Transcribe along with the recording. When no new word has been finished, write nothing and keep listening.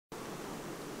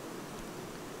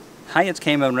Hi, it's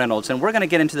Kamon Reynolds, and we're going to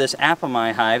get into this apple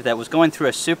hive that was going through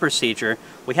a superseded.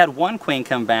 We had one queen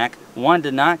come back, one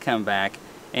did not come back,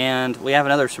 and we have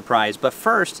another surprise. But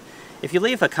first, if you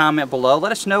leave a comment below,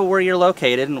 let us know where you're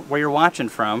located and where you're watching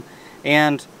from,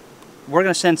 and we're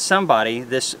going to send somebody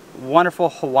this wonderful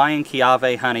Hawaiian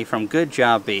Kiave honey from Good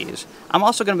Job Bees. I'm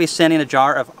also going to be sending a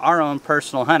jar of our own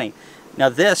personal honey. Now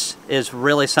this is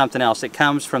really something else. It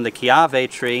comes from the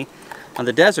Kiave tree on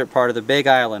the desert part of the Big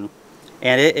Island.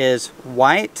 And it is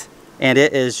white and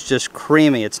it is just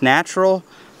creamy. It's natural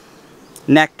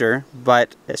nectar,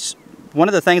 but one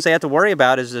of the things they have to worry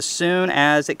about is as soon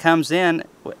as it comes in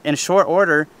short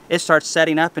order, it starts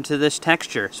setting up into this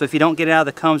texture. So if you don't get it out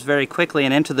of the combs very quickly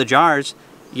and into the jars,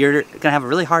 you're going to have a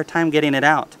really hard time getting it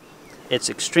out. It's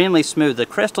extremely smooth. The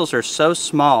crystals are so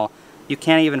small, you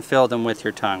can't even feel them with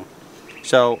your tongue.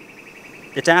 So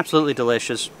it's absolutely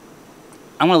delicious.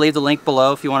 I'm going to leave the link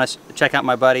below if you want to check out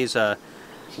my buddy's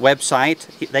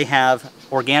website. They have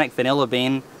organic vanilla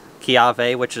bean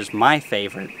Kiave, which is my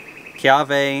favorite.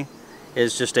 Kiave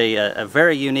is just a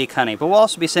very unique honey, but we'll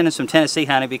also be sending some Tennessee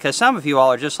honey because some of you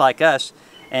all are just like us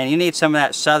and you need some of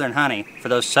that southern honey for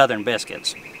those southern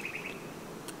biscuits.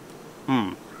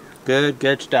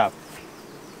 Good stuff.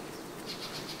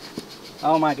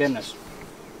 Oh my goodness.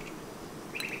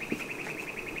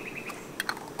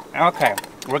 Okay,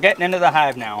 we're getting into the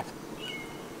hive now.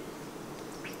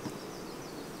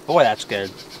 Boy, that's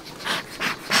good.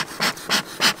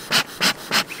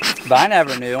 But I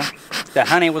never knew that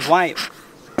honey was white.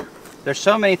 There's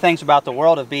so many things about the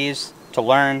world of bees to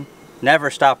learn. Never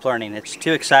stop learning. It's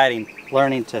too exciting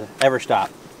learning to ever stop.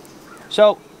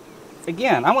 So,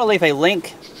 again, I'm going to leave a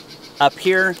link up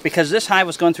here because this hive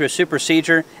was going through a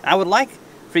superseded. I would like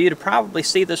for you to probably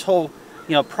see this whole,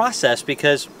 process,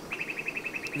 because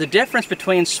the difference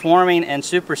between swarming and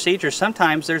superseded,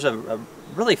 sometimes there's a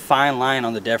really fine line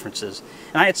on the differences.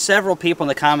 And I had several people in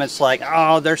the comments like,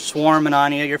 oh, they're swarming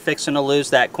on you, you're fixing to lose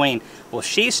that queen. Well,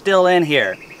 she's still in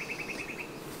here.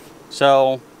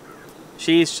 So,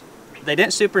 they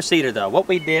didn't supersede her though. What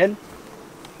we did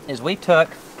is we took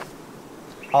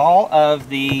all of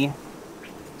the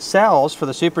cells for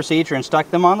the superseded and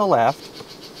stuck them on the left.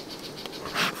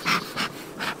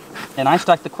 And I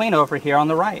stuck the queen over here on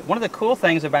the right. One of the cool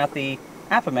things about the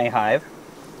Apame hive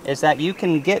is that you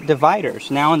can get dividers.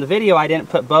 Now in the video I didn't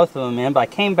put both of them in, but I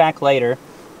came back later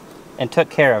and took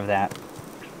care of that.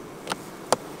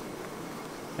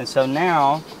 And so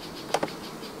now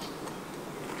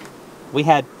we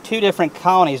had two different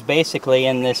colonies basically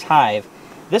in this hive.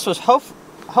 This was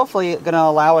hopefully going to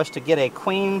allow us to get a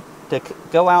queen to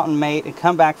go out and mate and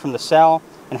come back from the cell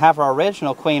and have our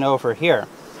original queen over here.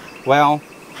 Well,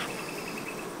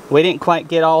 we didn't quite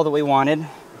get all that we wanted.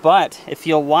 But if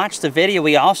you'll watch the video,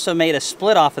 we also made a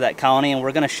split off of that colony, and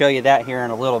we're going to show you that here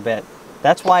in a little bit.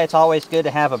 That's why it's always good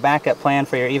to have a backup plan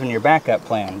for even your backup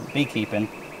plan, beekeeping.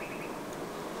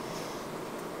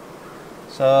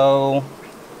 So,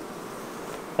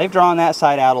 they've drawn that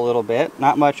side out a little bit,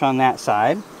 not much on that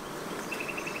side.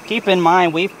 Keep in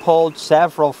mind, we've pulled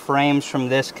several frames from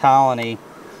this colony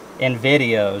in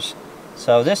videos.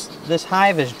 So this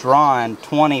hive has drawn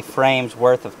 20 frames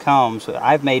worth of combs.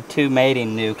 I've made 2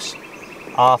 mating nukes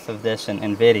off of this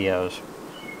in videos.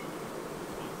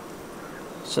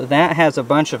 So that has a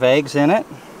bunch of eggs in it.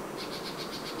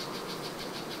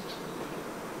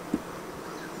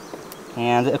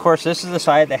 And of course this is the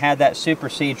side that had that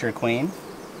superseded queen.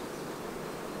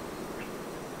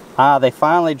 They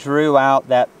finally drew out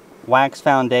that wax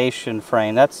foundation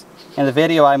frame. That's in the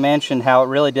video I mentioned how it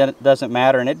really doesn't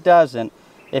matter, and it doesn't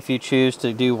if you choose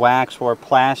to do wax or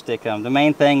plastic. The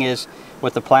main thing is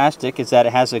with the plastic is that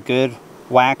it has a good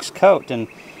wax coat, and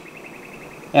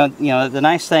the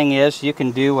nice thing is you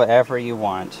can do whatever you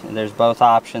want, and there's both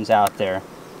options out there.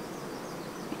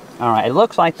 Alright, it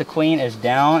looks like the queen is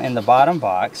down in the bottom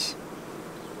box.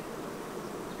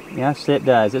 Yes, it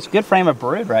does. It's a good frame of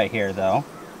brood right here though.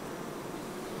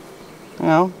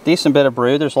 Decent bit of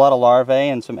brood. There's a lot of larvae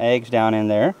and some eggs down in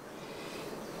there.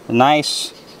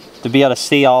 Nice to be able to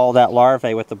see all that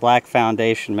larvae with the black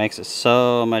foundation. Makes it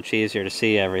so much easier to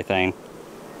see everything.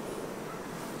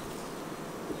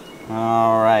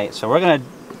 Alright, so we're going to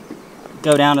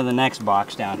go down to the next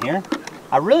box down here.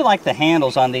 I really like the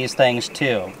handles on these things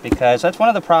too, because that's one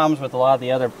of the problems with a lot of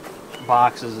the other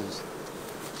boxes is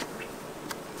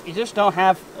you just don't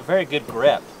have a very good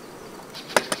grip.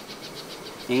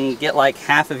 You can get like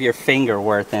half of your finger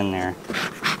worth in there.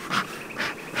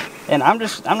 And I'm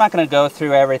not going to go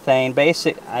through everything.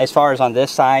 As far as on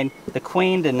this side, the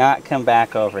queen did not come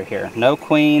back over here. No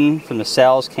queen from the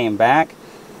cells came back.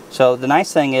 So the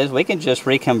nice thing is we can just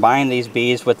recombine these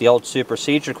bees with the old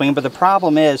Superseded queen, but the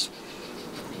problem is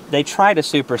they try to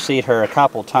supersede her a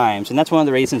couple times, and that's one of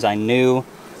the reasons I knew.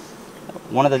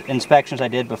 One of the inspections I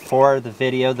did before the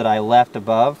video that I left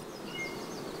above,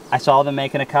 I saw them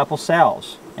making a couple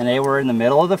cells, and they were in the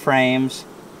middle of the frames.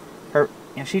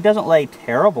 She doesn't lay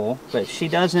terrible, but she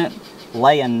doesn't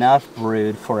lay enough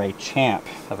brood for a champ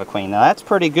of a queen. Now that's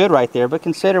pretty good right there, but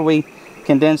consider we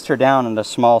condensed her down into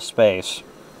small space.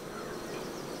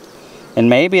 And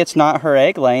maybe it's not her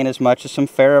egg laying as much as some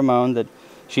pheromone that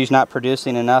she's not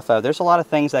producing enough of. There's a lot of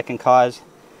things that can cause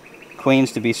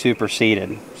queens to be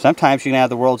superseded. Sometimes you can have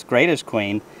the world's greatest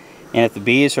queen, and if the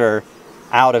bees are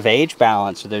out of age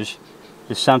balance, or there's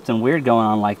something weird going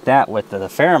on like that with the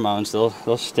pheromones,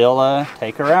 they'll still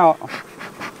take her out.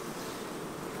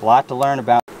 A lot to learn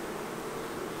about.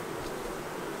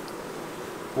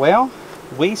 Well,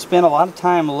 we spent a lot of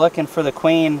time looking for the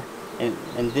queen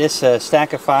in this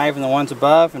stack of 5 and the ones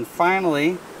above, and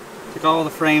finally took all the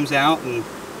frames out, and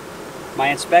my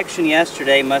inspection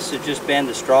yesterday must have just been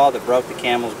the straw that broke the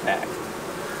camel's back.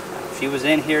 She was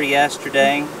in here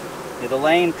yesterday. The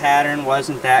laying pattern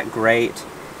wasn't that great.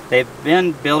 They've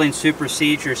been building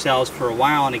Superseded cells for a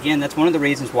while, and again, that's one of the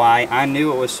reasons why I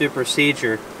knew it was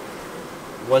Superseded,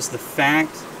 was the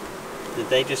fact that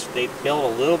they built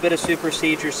a little bit of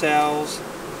Superseded cells.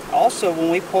 Also, when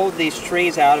we pulled these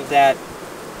trees out of that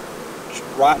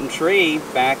rotten tree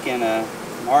back in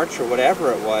March or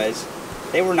whatever it was,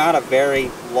 they were not a very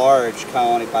large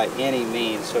colony by any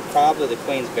means, so probably the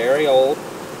queen's very old.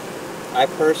 I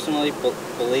personally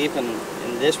believe in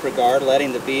this regard,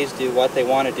 letting the bees do what they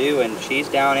want to do, and she's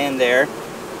down in there,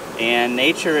 and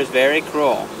nature is very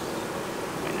cruel.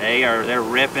 I mean, they're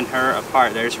ripping her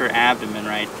apart. There's her abdomen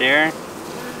right there.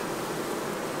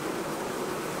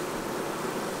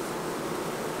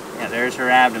 Yeah, there's her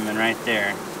abdomen right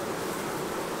there.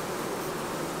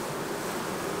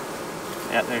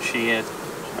 Yeah, there she is,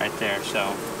 right there.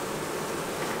 So,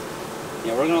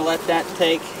 yeah, we're gonna let that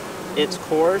take its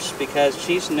course because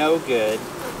she's no good,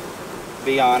 to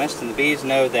be honest, and the bees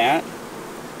know that.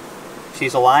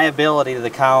 She's a liability to the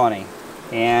colony,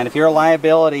 and if you're a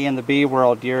liability in the bee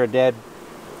world, you're a dead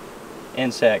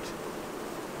insect.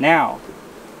 Now,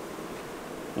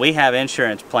 we have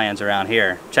insurance plans around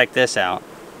here. Check this out.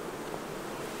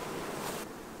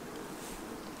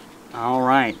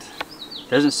 Alright,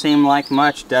 doesn't seem like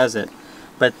much, does it?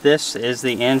 But this is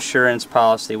the insurance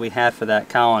policy we had for that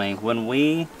colony. When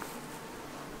we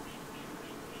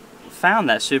found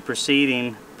that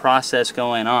superseding process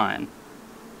going on,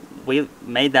 we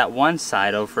made that one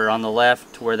side over on the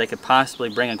left to where they could possibly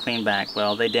bring a queen back.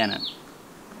 Well, they didn't.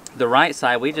 The right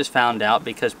side we just found out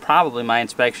because probably my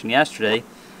inspection yesterday,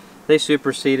 they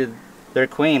superseded their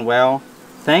queen. Well,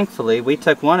 thankfully we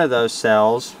took one of those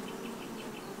cells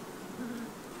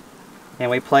and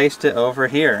we placed it over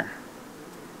here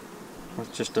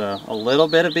with just a little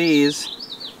bit of bees.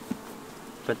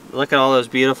 But look at all those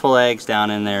beautiful eggs down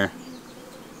in there.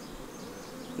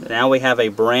 Now we have a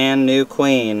brand new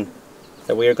queen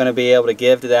that we are going to be able to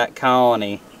give to that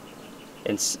colony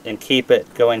and keep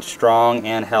it going strong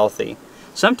and healthy.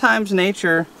 Sometimes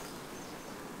nature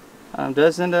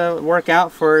doesn't work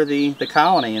out for the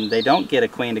colony, and they don't get a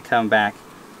queen to come back,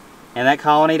 and that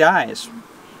colony dies.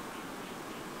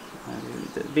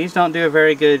 Bees don't do a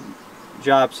very good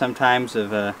job sometimes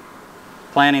of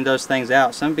planning those things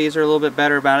out. Some bees are a little bit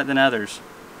better about it than others.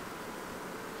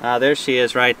 There she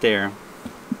is right there.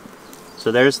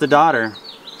 So there's the daughter.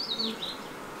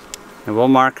 And we'll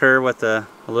mark her with a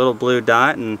little blue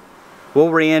dot, and we'll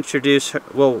reintroduce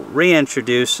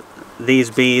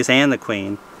these bees and the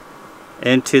queen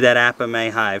into that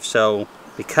Apame hive. So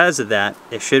because of that,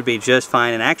 it should be just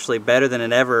fine, and actually better than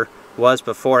it ever was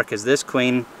before, because this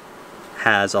queen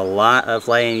has a lot of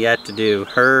laying yet to do.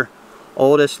 Her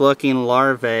oldest looking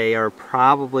larvae are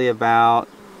probably about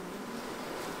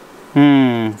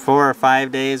 4 or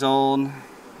 5 days old,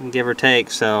 give or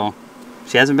take, so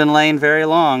she hasn't been laying very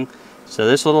long. So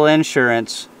this little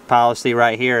insurance policy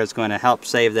right here is going to help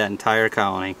save that entire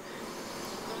colony.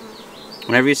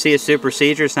 Whenever you see a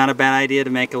superseded, it's not a bad idea to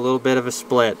make a little bit of a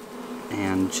split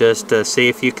and just see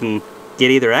if you can get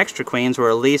either extra queens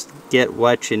or at least get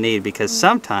what you need, because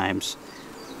sometimes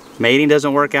mating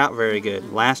doesn't work out very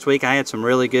good. Last week I had some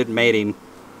really good mating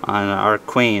on our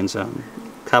queens. A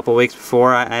couple weeks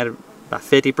before I had about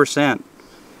 50%.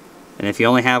 And if you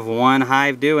only have one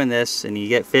hive doing this and you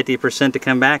get 50% to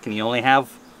come back, and you only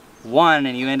have one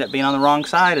and you end up being on the wrong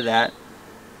side of that,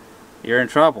 you're in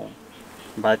trouble.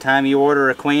 By the time you order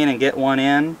a queen and get one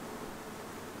in,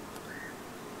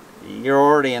 you're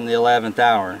already in the 11th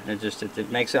hour.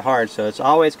 It makes it hard, so it's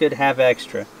always good to have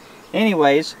extra.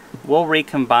 Anyways, we'll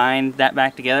recombine that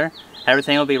back together.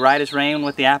 Everything will be right as rain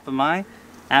with the Apamai,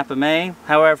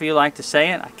 however you like to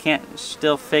say it. I can't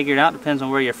still figure it out, depends on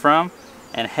where you're from.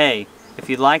 And hey, if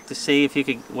you'd like to see if you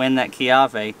could win that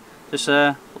Chiave, just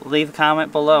leave a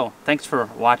comment below. Thanks for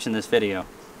watching this video.